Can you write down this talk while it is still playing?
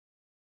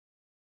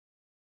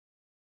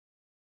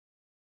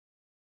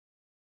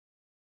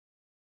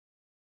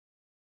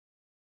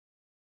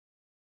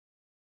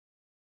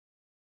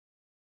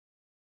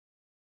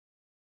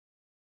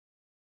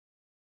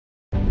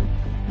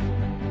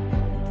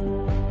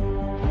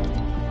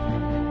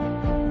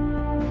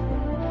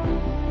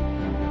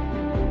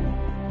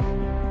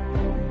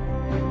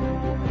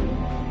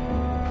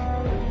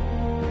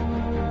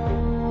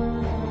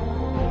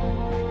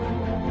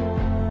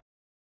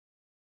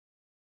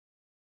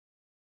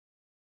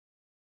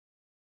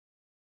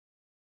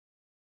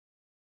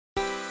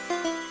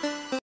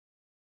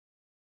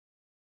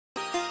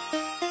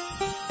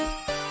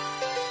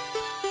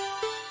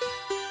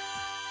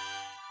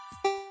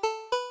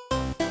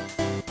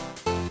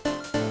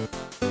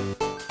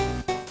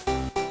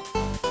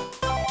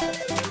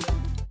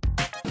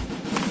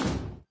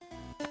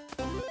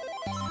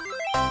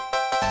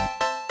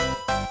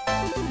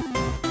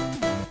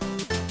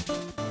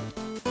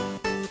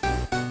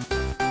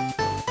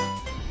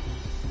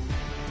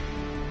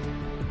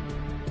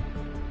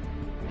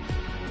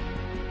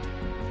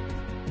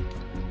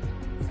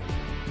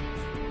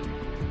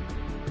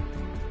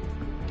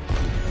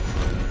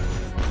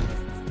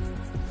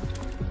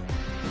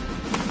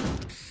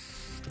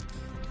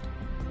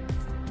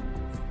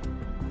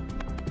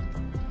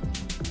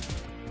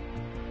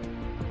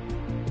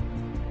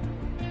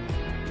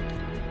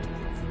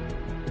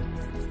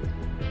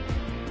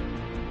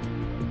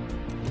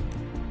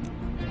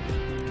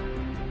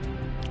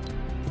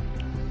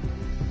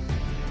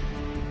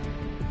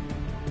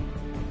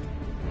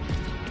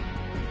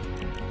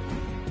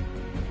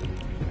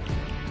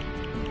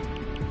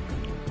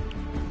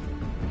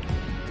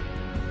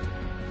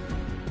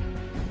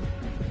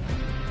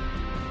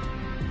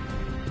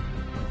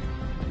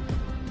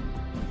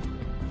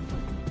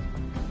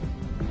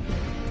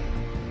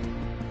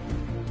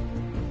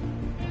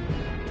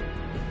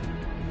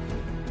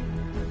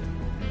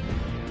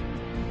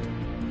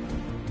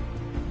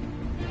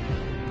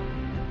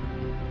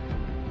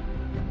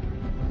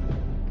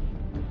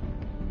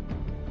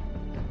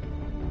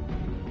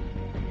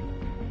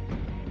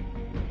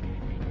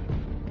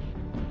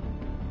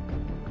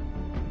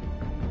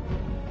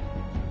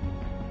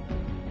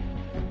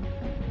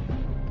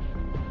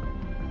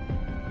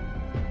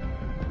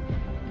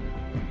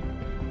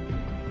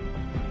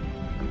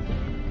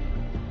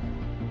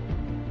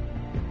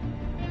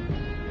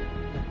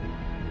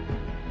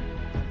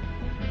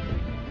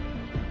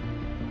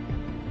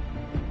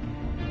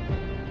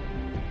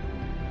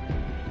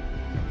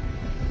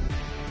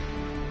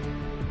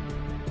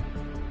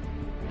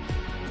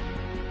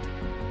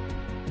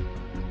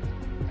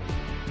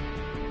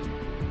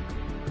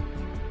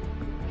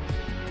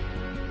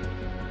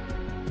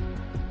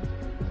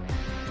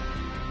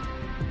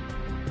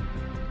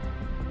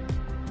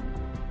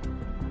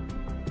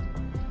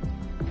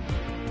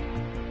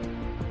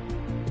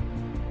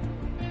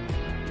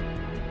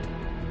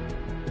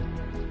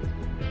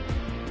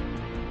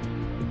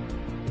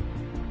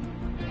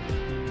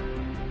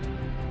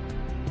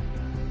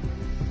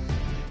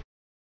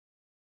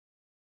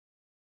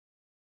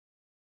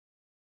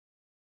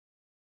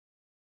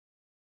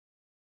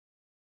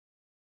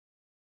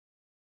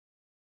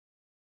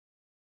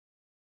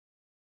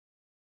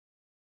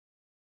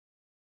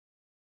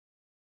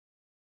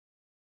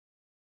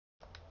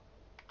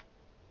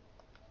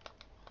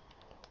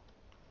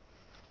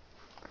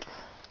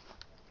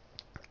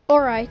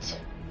Alright.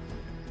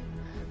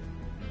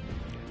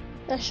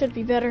 That should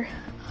be better.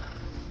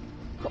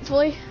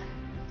 Hopefully.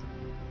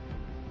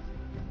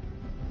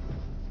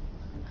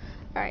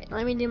 Alright,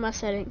 let me do my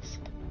settings.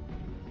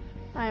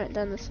 I haven't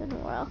done this in a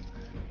while.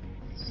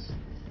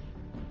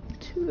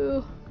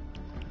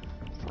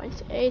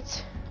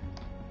 2.8.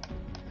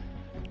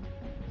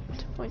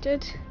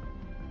 2.8.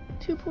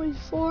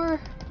 2.4.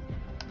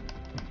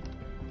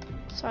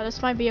 Sorry,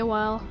 this might be a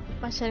while.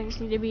 My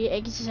settings need to be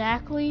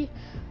exactly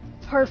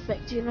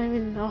perfect. You don't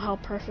even know how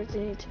perfect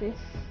they need to be.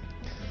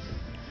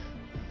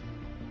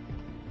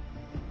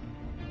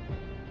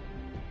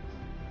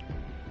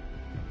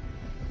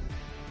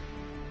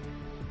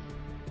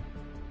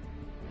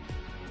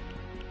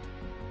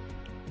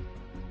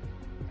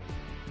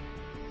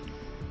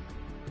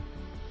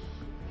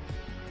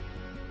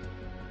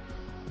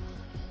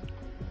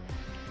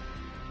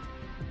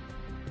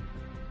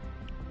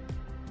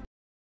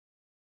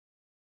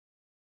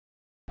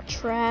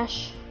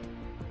 Trash.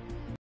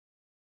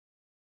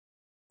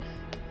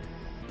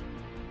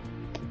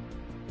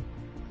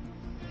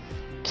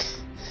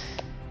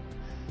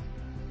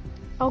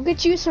 I'll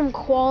get you some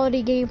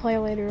quality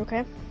gameplay later,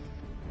 okay?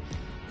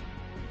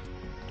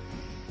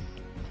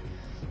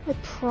 I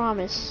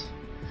promise.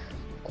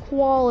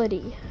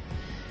 Quality.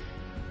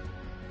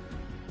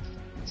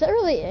 Is that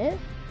really it?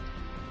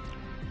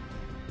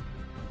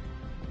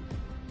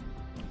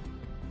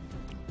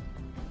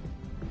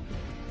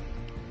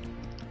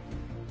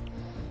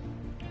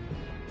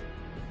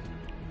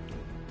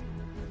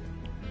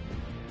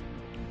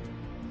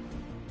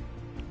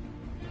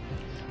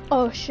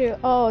 Oh shoot,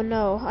 oh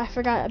no, I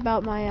forgot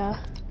about my,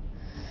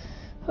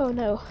 oh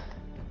no.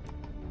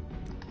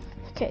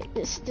 Okay,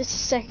 this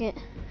second,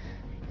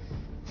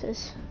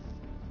 it's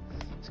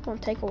gonna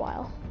take a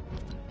while.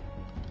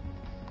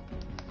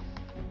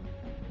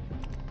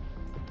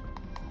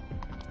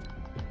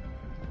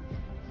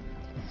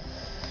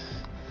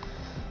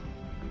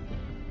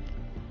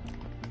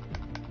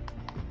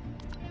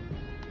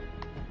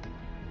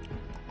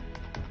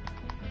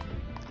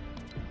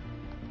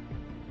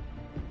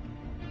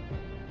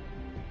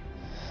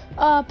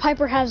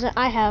 Piper hasn't,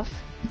 I have.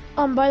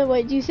 By the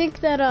way, do you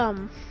think that,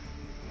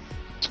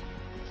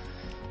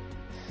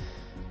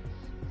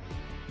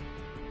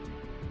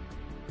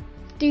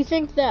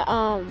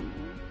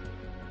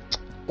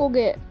 we'll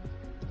get,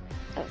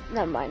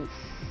 never mind.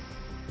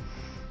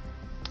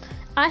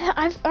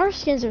 Our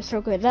skins are so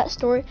good, that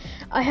story.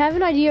 I have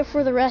an idea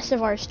for the rest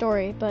of our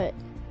story, but,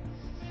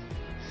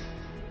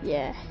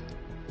 yeah.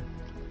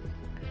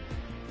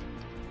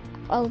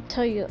 I'll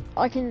tell you,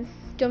 I can...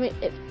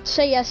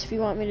 say yes if you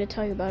want me to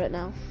tell you about it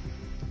now.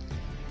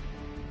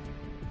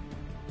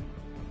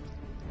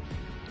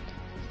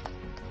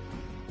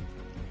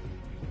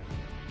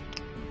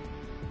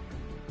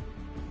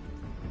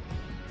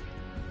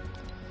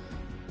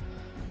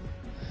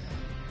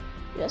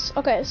 Yes,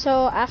 okay,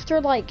 so after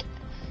like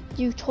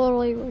you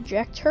totally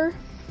reject her,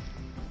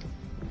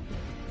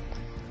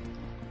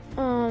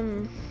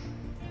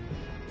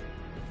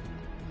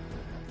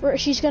 where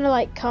she's gonna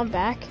like come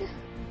back.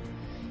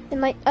 And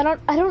like I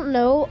don't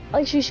know,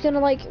 like she's gonna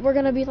like, we're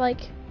gonna be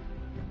like,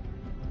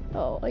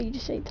 oh, you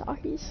just say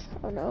talkies.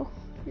 Oh no,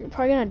 you're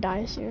probably gonna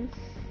die soon.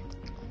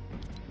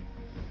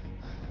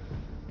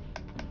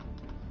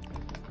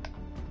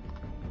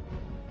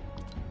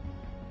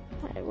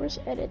 Alright, where's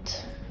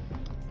edit?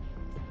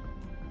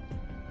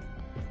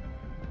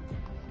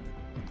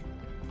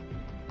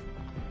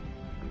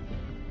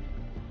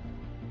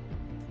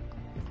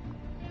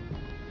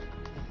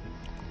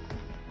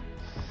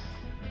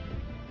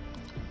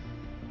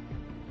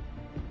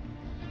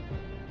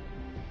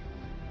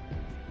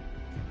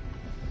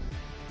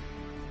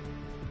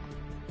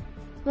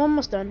 I'm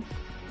almost done.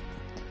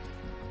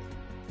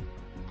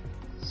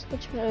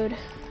 Switch mode.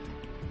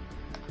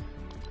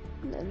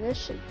 And then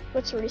this should,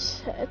 let's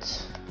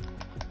reset.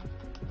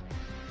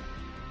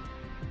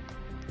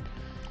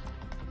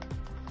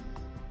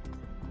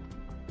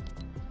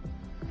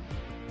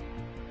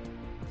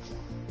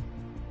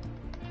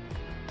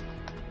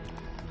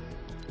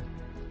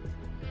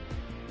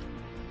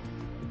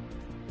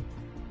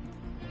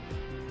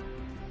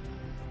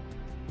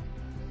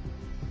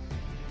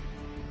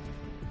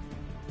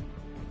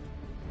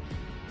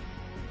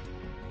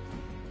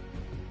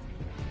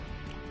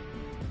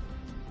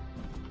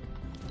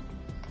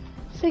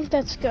 I think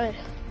that's good.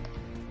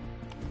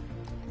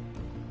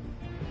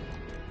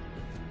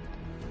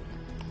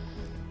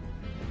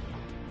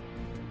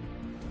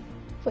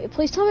 Wait,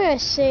 please tell me I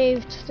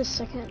saved this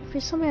second.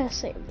 Please tell me I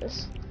saved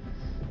this.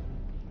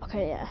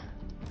 Okay, yeah.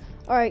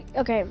 Alright,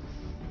 okay.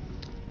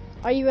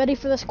 Are you ready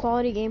for this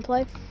quality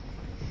gameplay?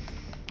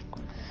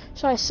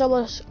 Should I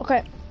solos?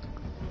 Okay.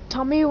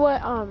 Tell me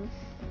what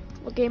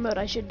game mode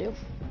I should do.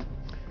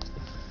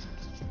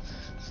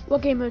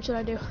 What game mode should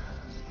I do?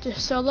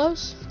 Just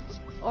solos?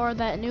 Or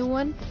that new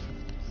one?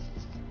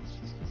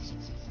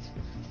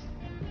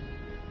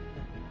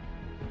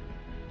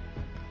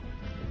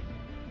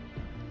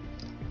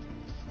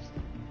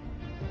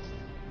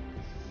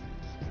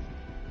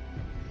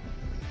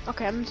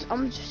 Okay,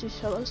 I'm just do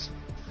solos.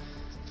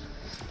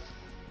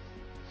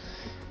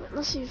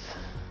 Let's see if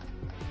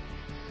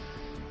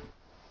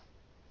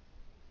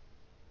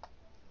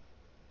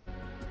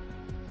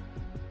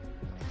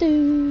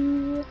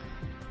do.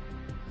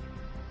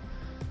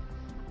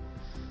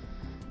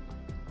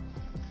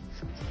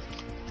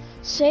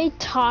 Say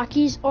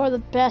Takis are the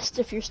best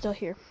if you're still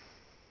here.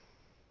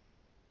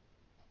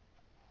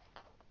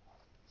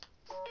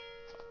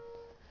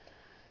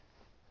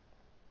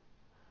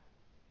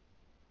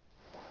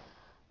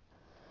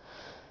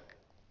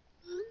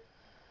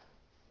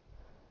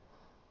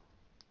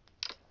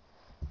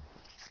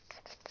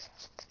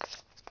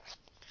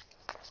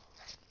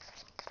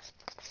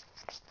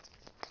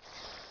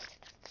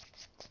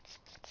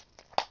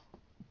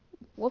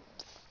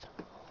 Whoops.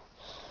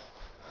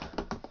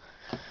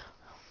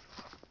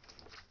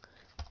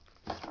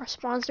 Our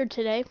sponsor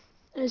today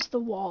is the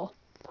wall.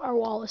 Our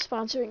wall is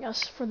sponsoring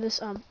us for this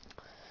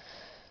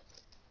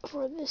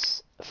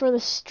for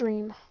this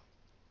stream.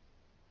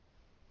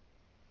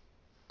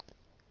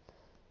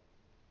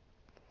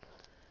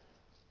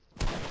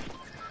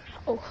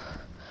 Oh.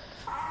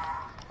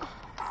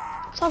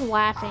 Stop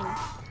laughing.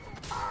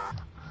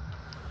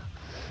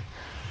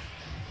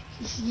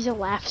 He's a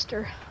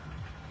laughster.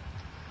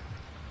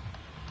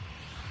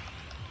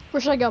 Where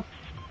should I go?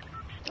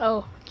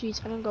 Oh,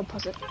 jeez, I'm gonna go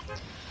pause it.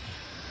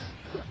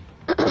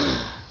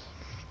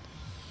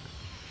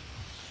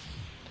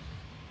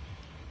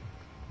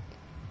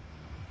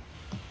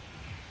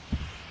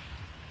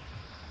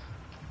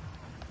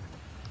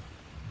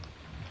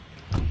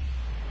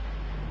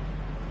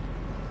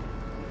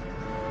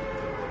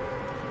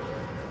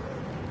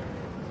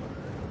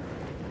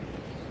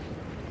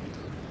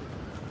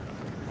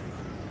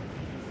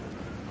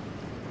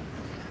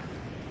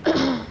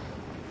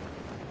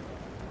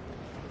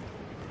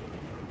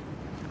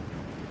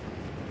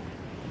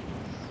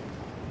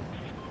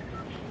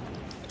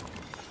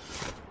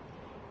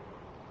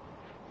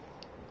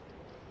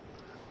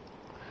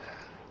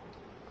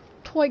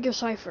 Toiger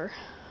Cipher.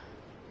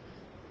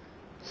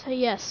 Say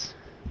yes.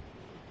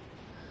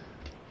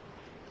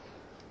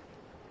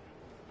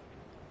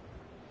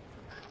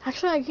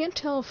 Actually, I can't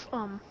tell if,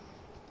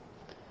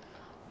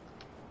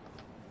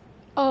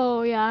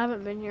 oh, yeah, I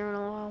haven't been here in a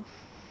while.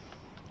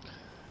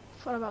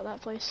 What about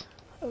that place?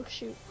 Oh,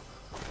 shoot.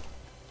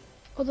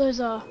 Oh, there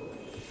is a,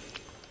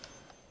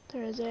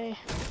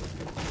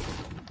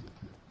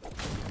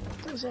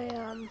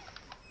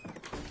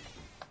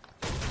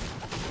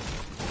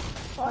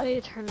 oh, I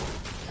need to turn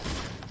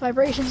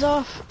vibrations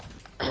off.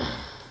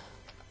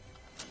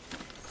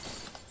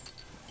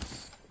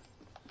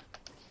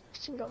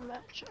 Single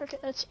match. Okay,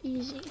 that's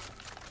easy.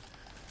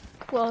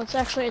 Well,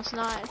 it's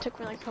not. It took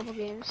me like a couple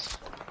games.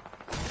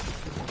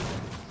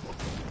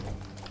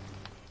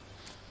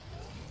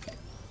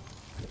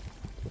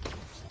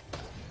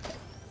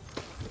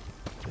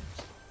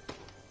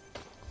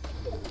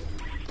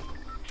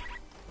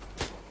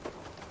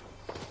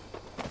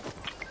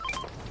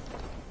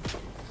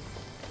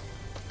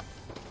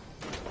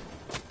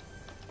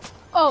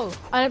 Oh,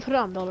 I didn't put it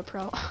on Builder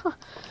Pro.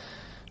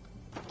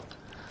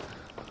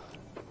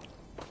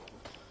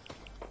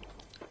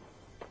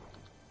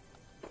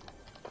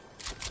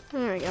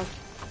 There we go.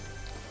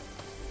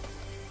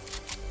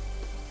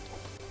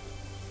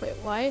 Wait,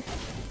 why?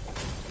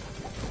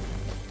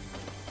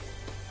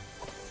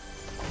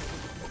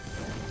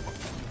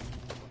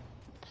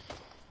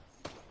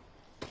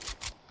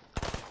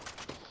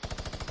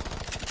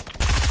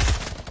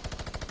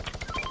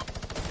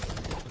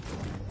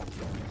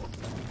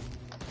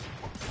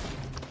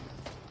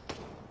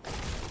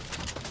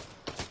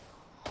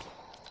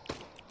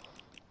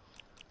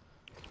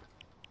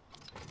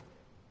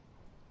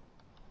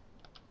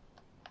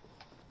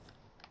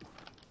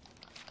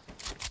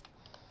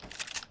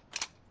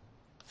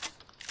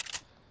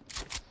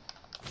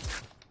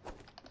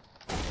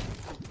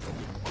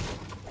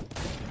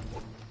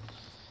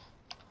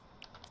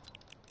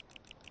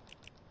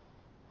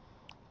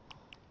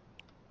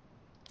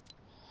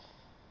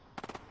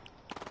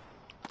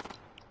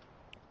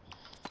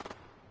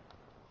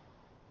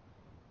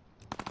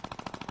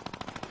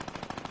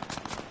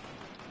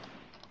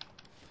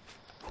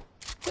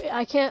 Wait,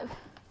 I can't.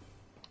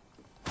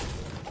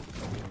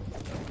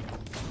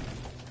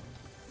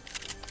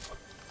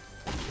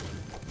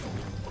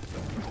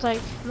 It's like,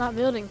 I'm not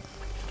building.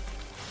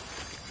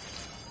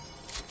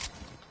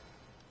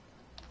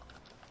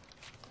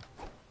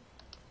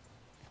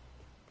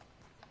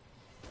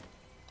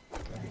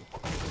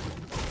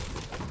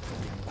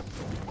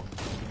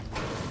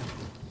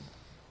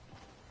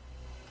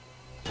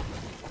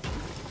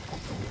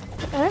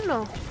 I don't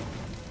know.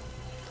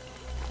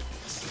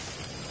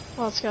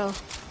 Let's go.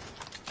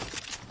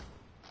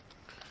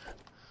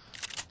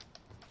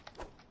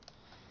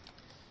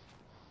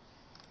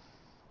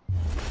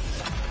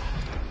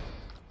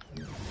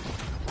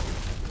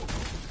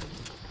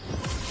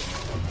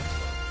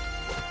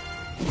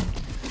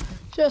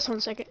 Just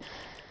 1 second.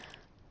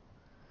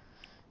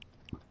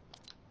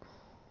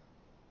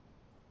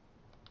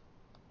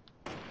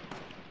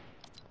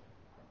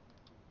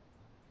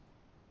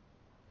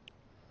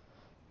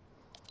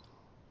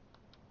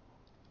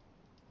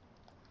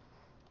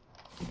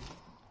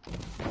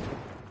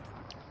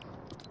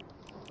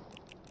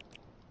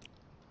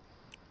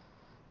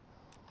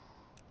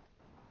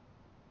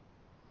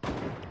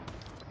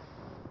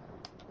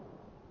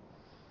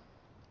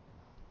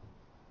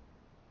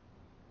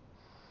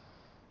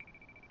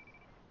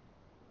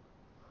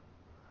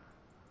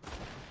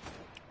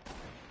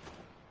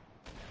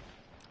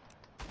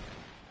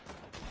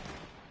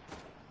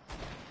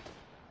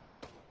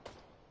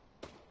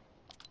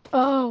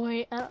 Oh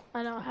wait,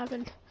 I know what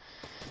happened.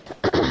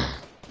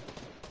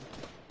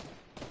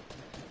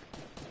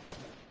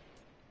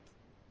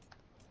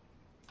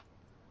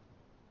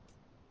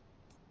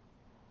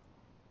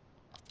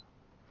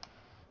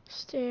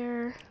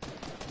 Stair.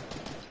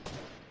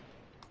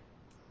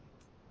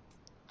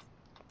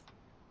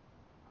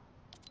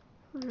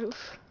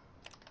 Roof.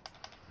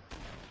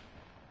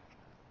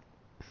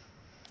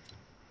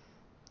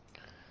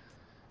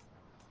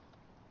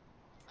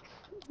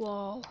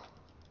 Wall.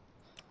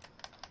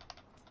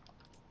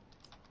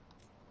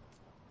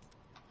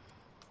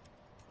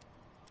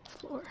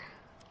 Floor.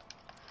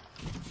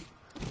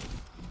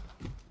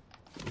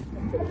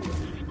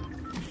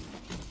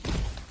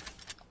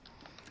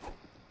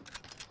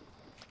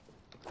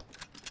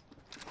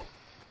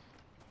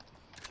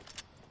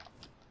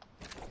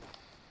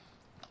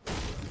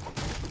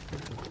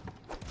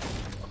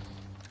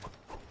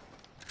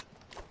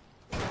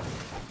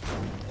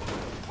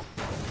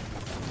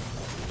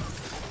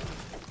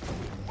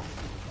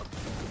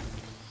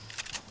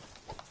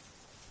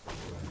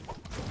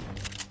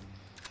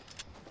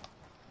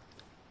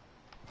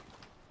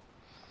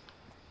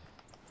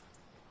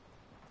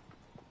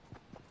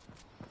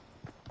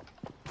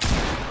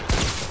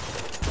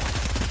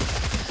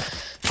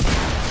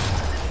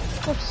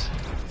 Oops.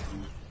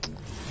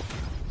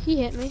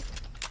 He hit me.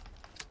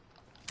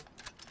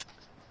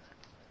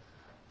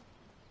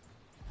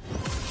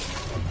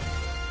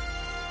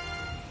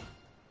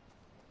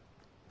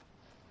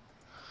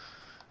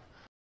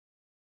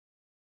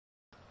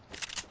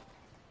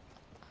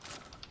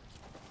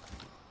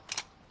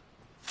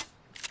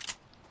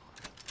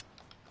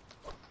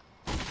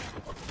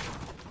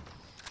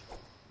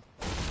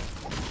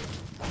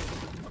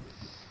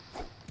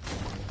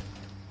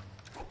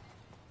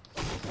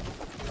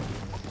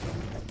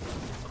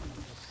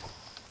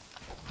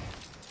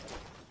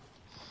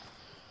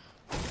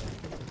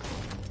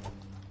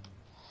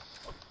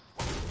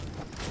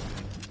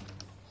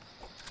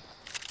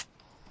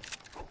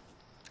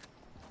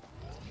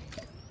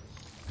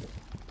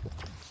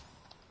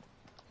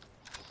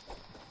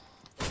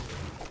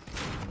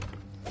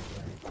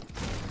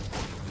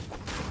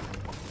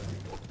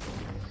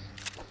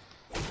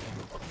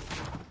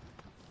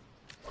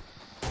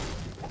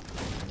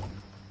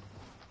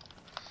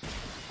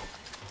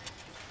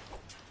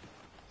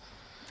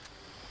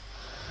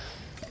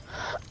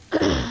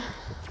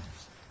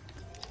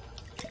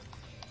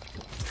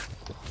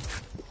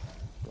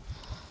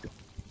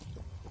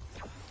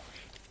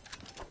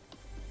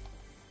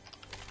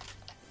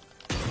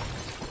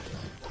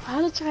 How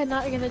did this guy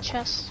not get a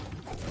chest?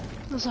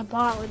 It was a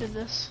bot who did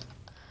this.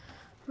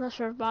 I'm not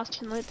sure if bots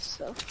can light this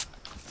though.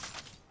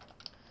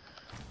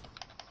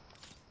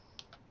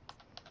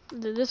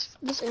 Dude,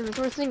 this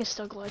inventory thing is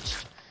still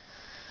glitched.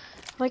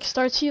 Like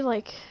starts you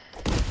like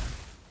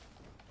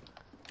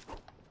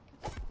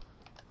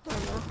I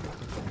don't know.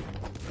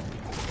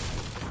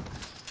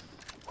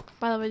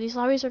 By the way, these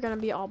lobbies are gonna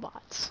be all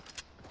bots.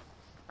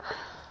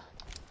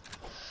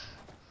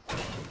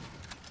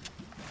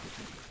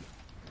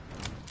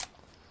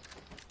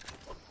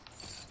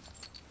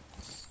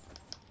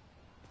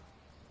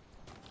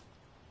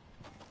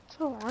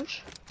 So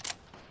launch.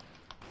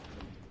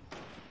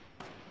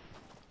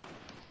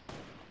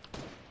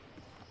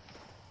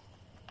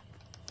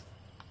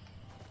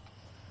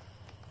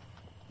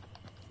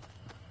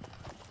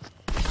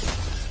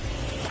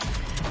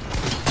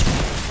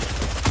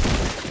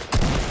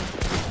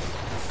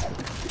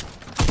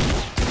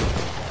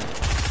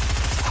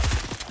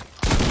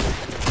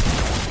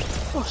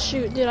 Oh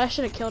shoot, dude, I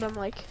should have killed him,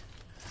 like,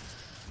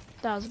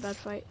 that was a bad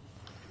fight.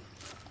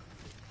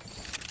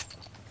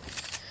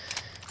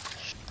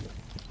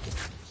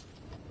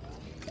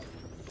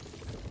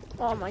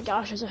 Oh my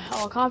gosh, there's a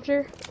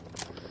helicopter.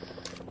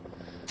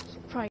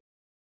 Probably.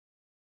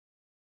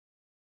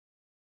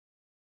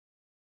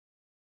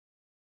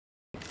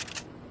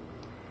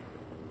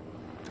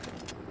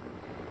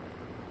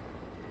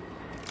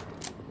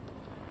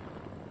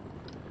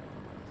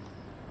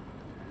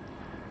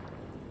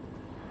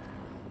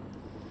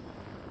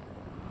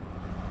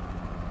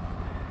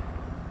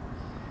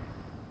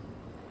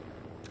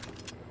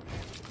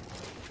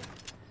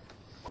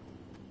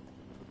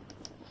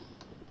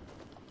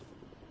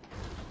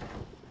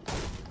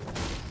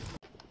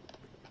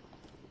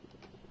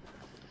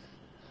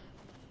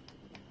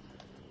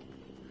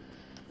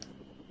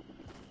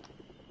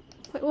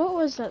 Wait, what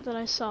was that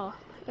I saw?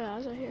 Yeah, I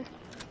was right here.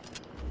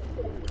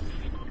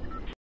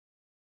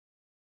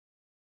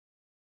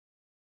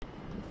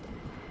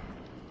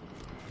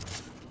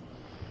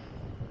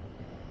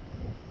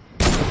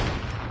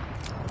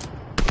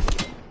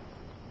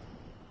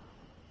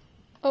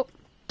 Oh.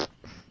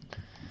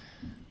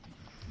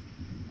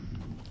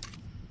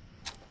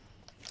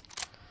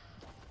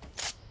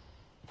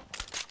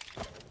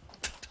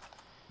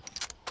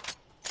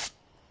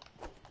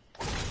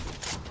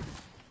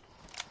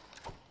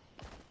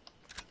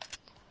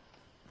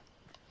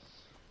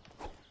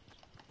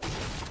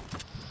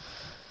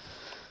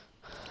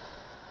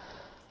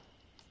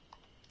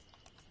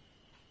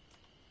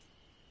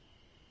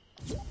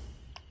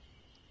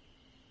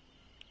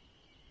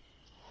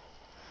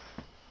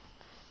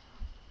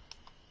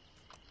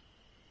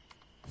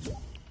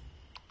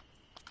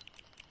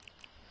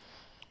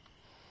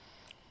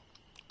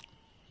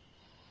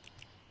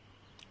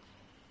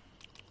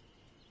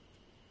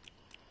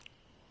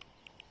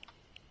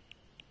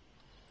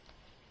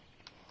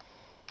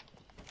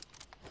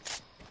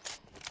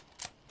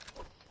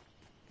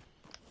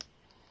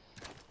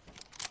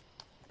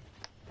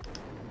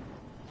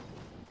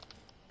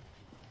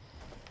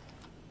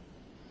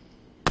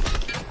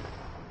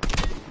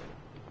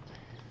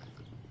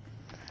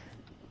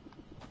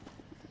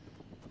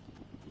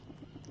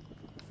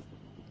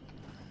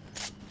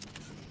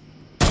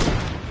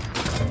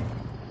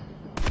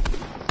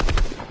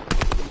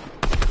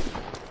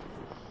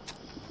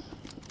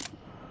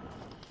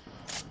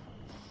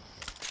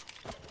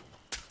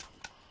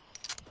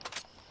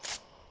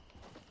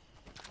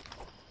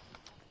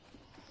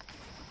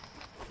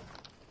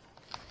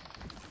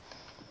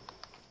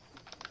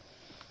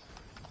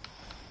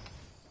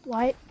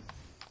 Why?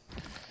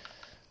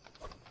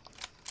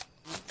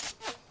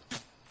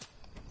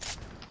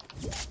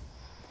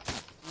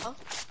 Oh.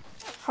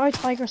 Hi,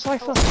 Tiger. Sorry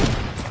for.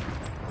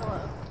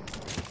 Hello.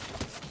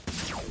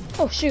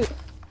 Oh shoot!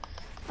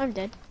 I'm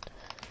dead.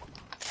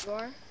 You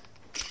are?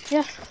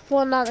 Yeah.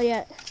 Well, not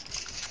yet.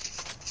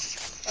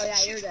 Oh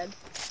yeah, you're dead.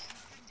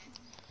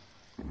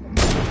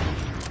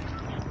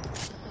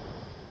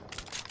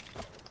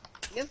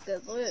 You have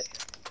good loot.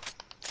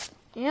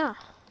 Yeah.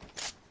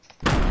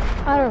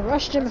 I'd have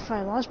rushed him if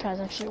my launch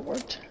pads actually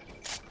worked.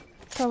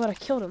 Probably would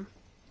have killed him.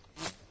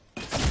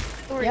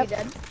 Or Yep. you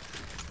dead?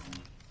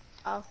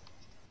 Oh.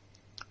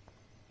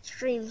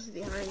 Stream's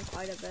behind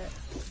quite a bit.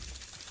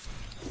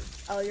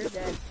 Oh, you're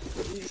dead.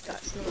 You just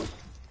got smoked.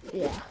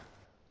 Yeah.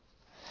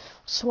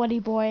 Sweaty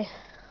boy.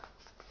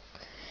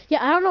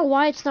 Yeah, I don't know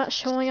why it's not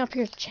showing up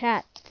your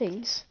chat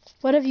things.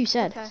 What have you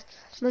said? Okay.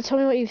 Now tell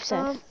me what you've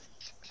said.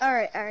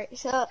 Alright.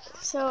 So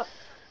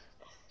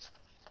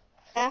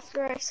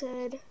after I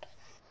said,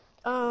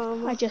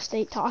 I just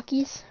ate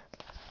Takis.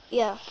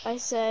 yeah, I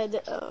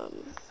said,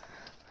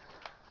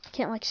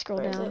 Can't like scroll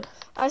where is down. it?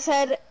 I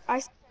said,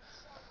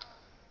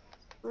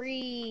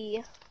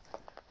 three.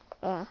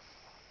 Yeah,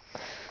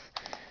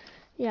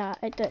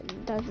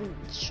 it doesn't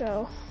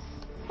show.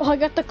 Oh, I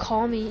got the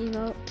call me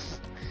emote.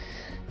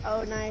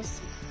 Oh, nice.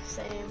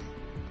 Same.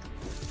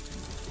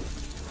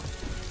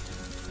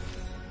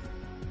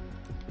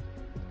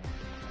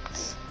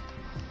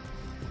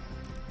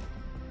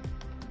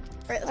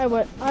 Right,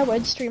 I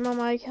would stream on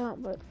my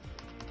account, but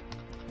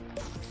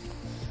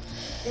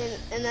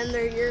and then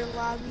your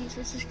lobbies,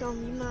 which is gonna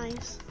be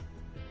nice.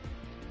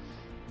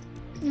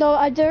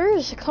 no,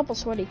 there's a couple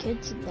sweaty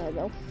kids in there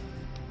though.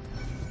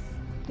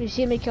 You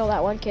see me kill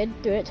that one kid?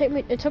 Dude,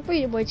 it took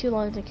me way too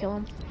long to kill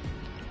him.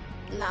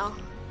 No.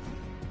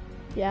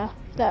 Yeah,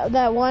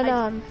 that one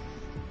I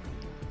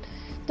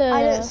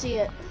didn't see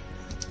it.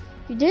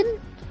 You didn't?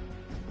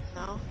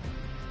 No.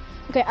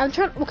 Okay,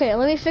 okay,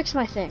 let me fix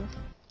my thing.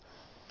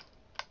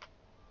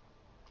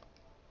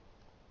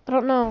 I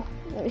don't know.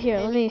 Here,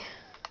 let me.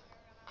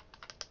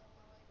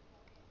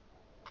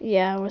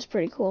 Yeah, it was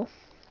pretty cool.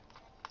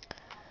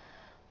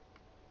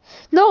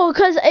 No,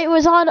 because it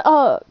was on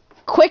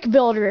Quick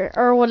Builder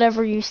or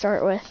whatever you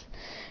start with,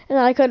 and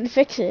I couldn't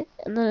fix it,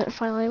 and then it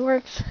finally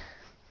works.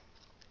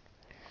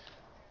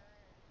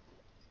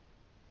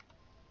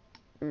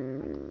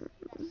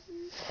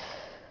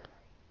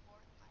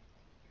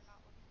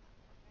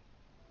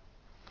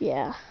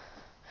 Yeah.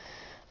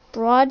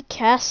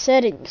 Broadcast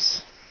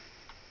settings.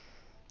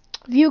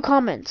 View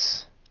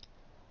comments.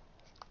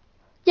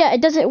 Yeah,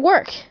 it doesn't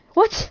work.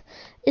 What?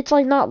 It's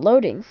like not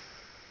loading.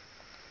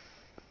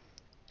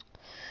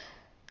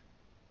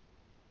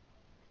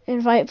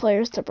 Invite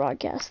players to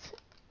broadcast.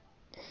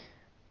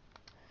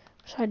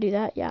 Should I do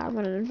that? Yeah, I'm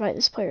going to invite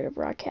this player to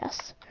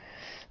broadcast.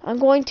 I'm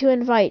going to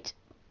invite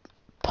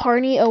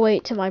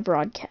Parney08 to my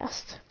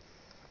broadcast.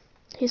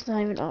 He's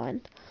not even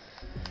on.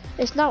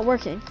 It's not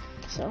working,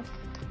 so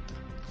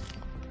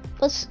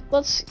let's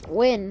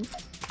win.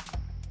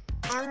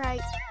 All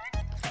right.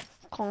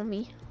 Call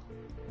me.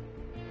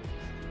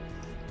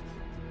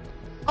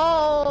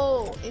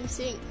 Oh, in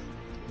sync.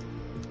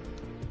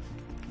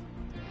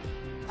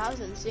 That was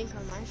in sync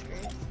on my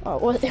screen.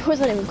 Oh, it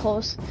wasn't even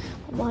close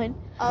on mine.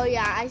 Oh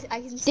yeah,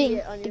 I can see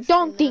it on your Ding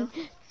dong, screen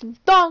ding, ding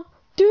dong,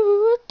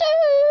 do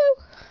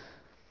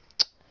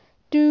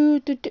do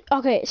do do.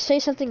 Okay, say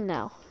something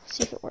now.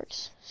 See if it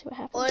works. See what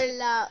happens.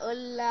 Hola,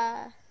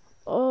 hola.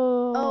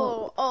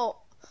 Oh. Oh.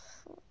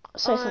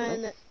 Say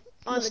something.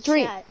 On the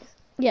stream. chat.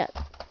 Yeah.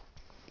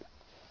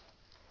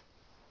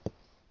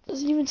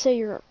 Doesn't even say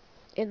you're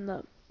in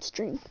the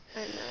stream.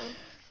 I know.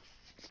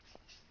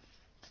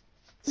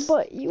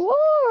 But you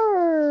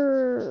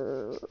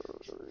are.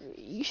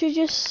 You should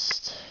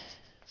just.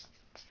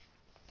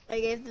 I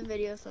gave the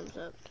video a thumbs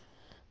up.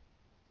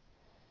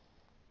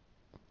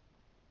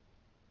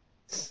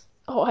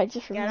 Oh, I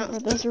just remember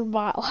those are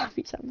bot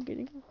lobbies I'm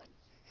getting on.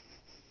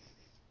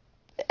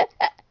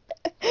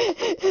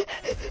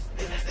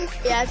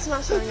 Yeah, it's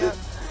not showing up.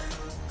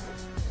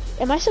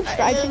 Am I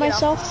subscribed to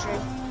myself? I'm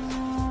getting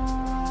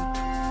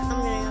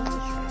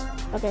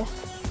off the stream. Okay.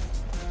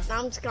 Now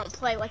I'm just gonna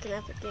play like an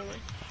epic gamer.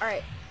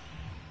 Alright.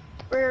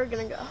 We're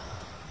gonna go.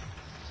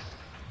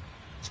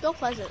 Let's go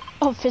Pleasant.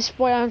 Oh, Fist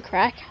Boy on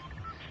crack?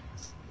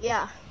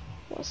 Yeah.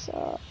 What's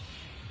up?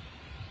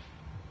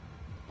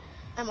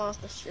 I'm off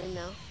the stream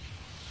now.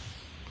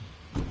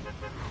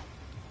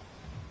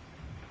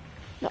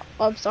 No,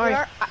 I'm sorry.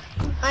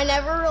 I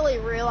never really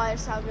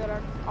realized how good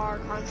our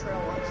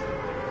contrail was.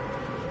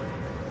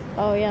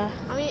 Oh, yeah.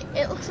 I mean,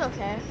 it looks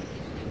okay.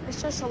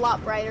 It's just a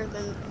lot brighter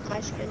than my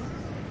skin.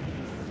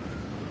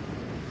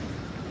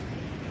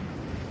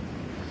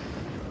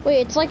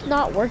 Wait, it's like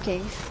not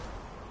working.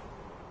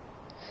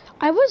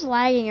 I was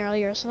lagging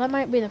earlier, so that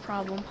might be the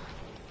problem.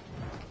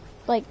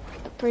 Like,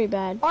 pretty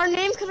bad. Our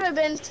name could have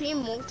been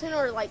Team Molten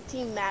or like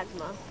Team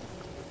Magma.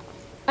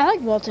 I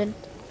like Molten.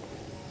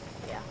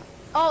 Yeah.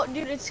 Oh,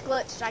 dude, it's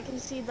glitched. I can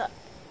see the.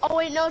 Oh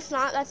wait, no, it's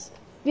not. That's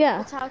Yeah.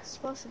 That's how it's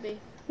supposed to be.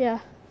 Yeah.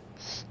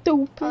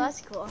 Stupid. Oh,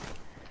 that's cool.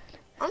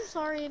 I'm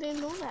sorry I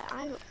didn't know that.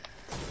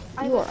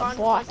 You are a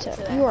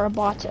botto. You are a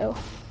botto.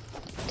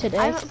 Today.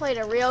 I haven't played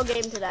a real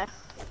game today.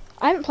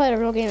 I haven't played a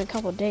real game in a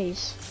couple of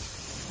days.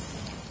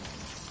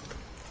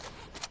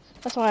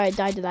 That's why I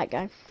died to that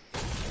guy.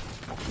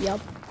 Yup.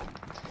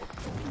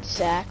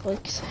 Exactly.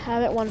 'Cause I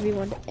haven't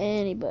 1v1'd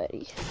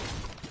anybody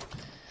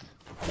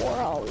for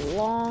a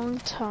long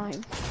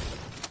time.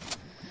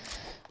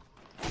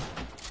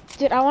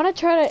 Dude, I want to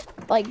try to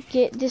like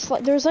get this.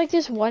 Like, there's like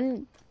this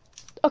one.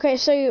 Okay,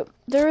 so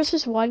there was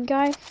this one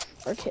guy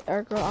or kid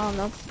or girl. I don't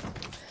know.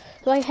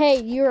 Like, hey,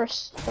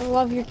 I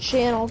love your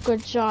channel.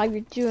 Good job.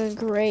 You're doing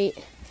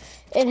great.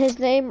 And his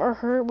name or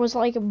her was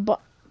like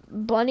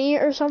Bunny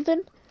or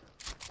something.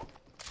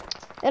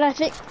 And I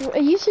think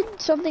you said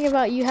something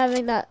about you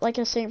having that, like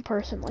a same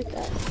person like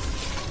that.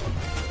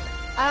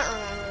 I don't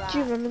remember that. Do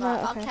you remember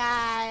that?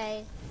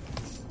 Okay.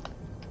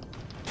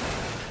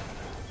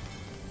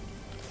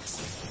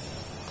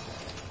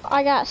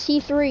 I got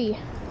C3.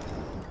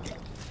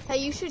 Hey,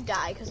 you should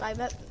die, because I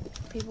bet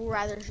people would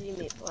rather see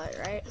me play,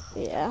 right?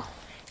 Yeah.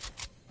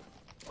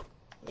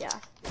 Yeah.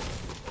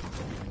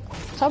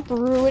 Stop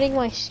ruining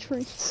my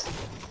streaks.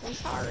 I'm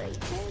sorry,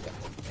 kid.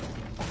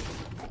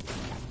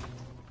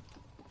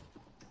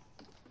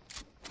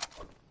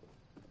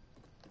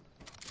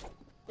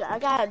 Yeah, I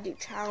gotta do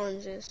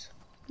challenges.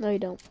 No, you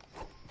don't.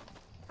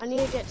 I need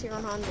to get to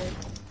 100.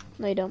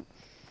 No, you don't.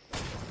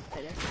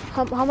 I do.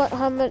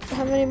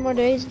 How many more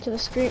days until the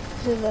streak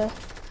to the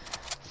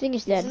thing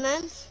is dead?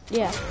 Season's?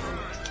 Yeah.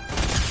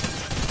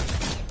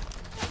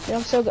 Dude,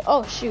 I'm so good.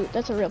 Oh shoot,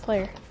 that's a real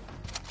player.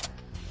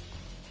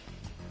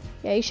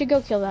 Yeah, you should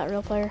go kill that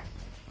real player.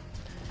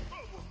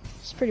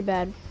 It's pretty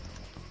bad.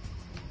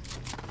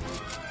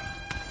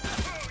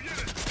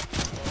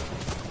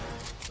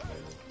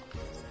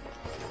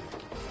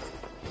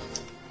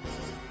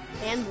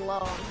 And low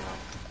on health.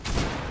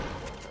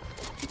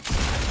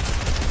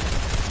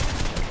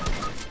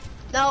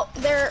 No,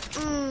 they're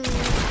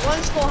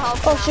one's full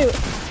health. Oh now. shoot.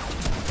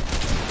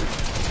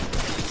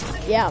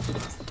 Yeah.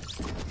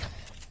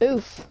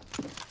 Oof.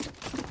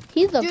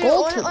 He's the Dude, goal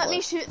it wouldn't killer. let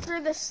me shoot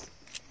through this.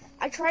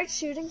 I tried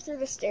shooting through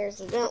the stairs.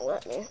 It didn't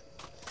let me.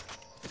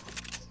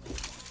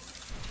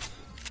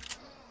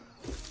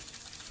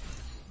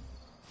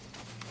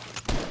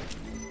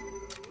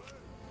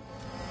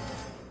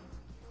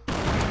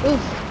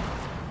 Oof.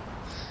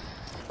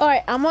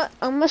 Alright, I'm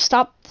gonna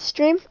stop the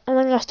stream and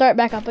I'm gonna start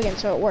back up again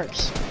so it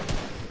works.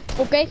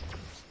 Okay?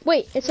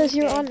 Wait, it says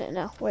you're on it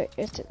now. Wait,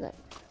 it's in that.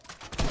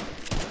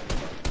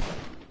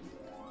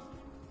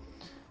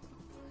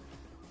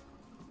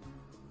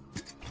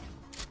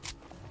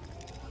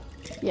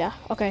 Yeah,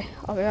 okay,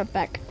 I'll be right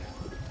back.